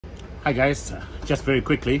Hi guys, just very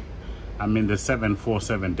quickly, I'm in the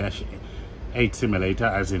 747-8 simulator,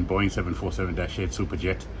 as in Boeing 747-8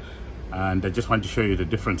 Superjet, and I just want to show you the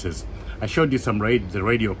differences. I showed you the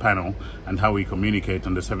radio panel and how we communicate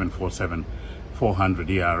on the 747-400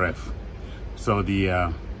 ERF. So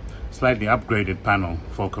the slightly upgraded panel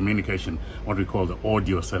for communication, what we call the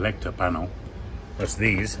audio selector panel, that's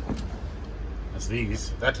these.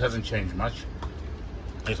 That hasn't changed much.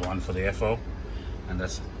 There's one for the FO, and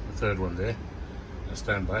that's the third one there, a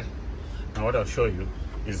standby. Now what I'll show you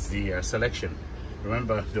is the selection.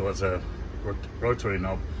 Remember, there was a rotary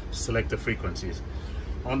knob to select the frequencies.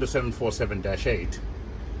 On the 747-8,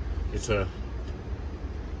 it's a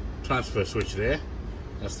transfer switch there.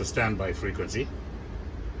 That's the standby frequency.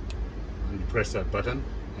 And you press that button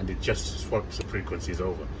and it just swaps the frequencies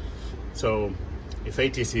over. So if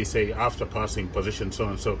ATC say after passing position so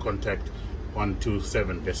and so, contact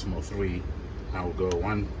 127.3, I will go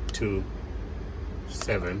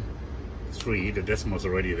 127.3. The decimal's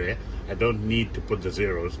already there. I don't need to put the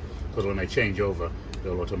zeros, because when I change over,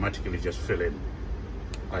 they'll automatically just fill in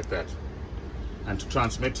like that. And to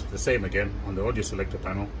transmit, the same again on the audio selector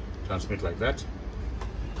panel. Transmit like that.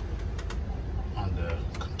 On the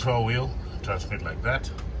control wheel, transmit like that.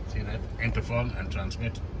 See that? Interphone and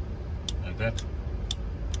transmit like that.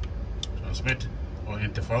 Transmit or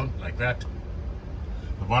interphone like that.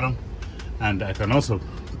 The bottom. And I can also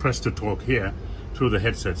press to talk here through the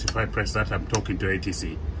headsets. If I press that, I'm talking to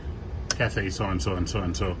ATC. Cathay so and so and so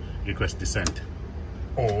and so, request descent.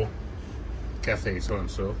 Or Cathay so and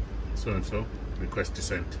so, request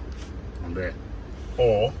descent on there.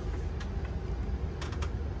 Or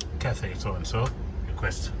Cathay so and so,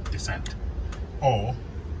 request descent. Or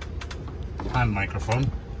hand microphone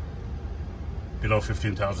below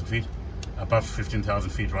 15,000 feet, above 15,000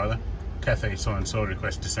 feet rather. Cathay so and so,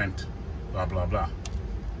 request descent. Blah blah blah.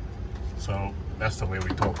 So that's the way we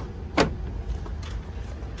talk.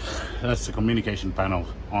 That's the communication panel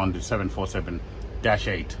on the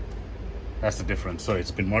 747-8. That's the difference. So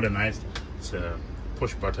it's been modernized. It's a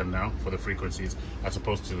push button now for the frequencies, as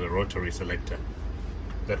opposed to the rotary selector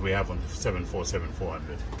that we have on the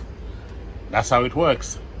 747-400. That's how it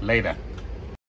works. Later.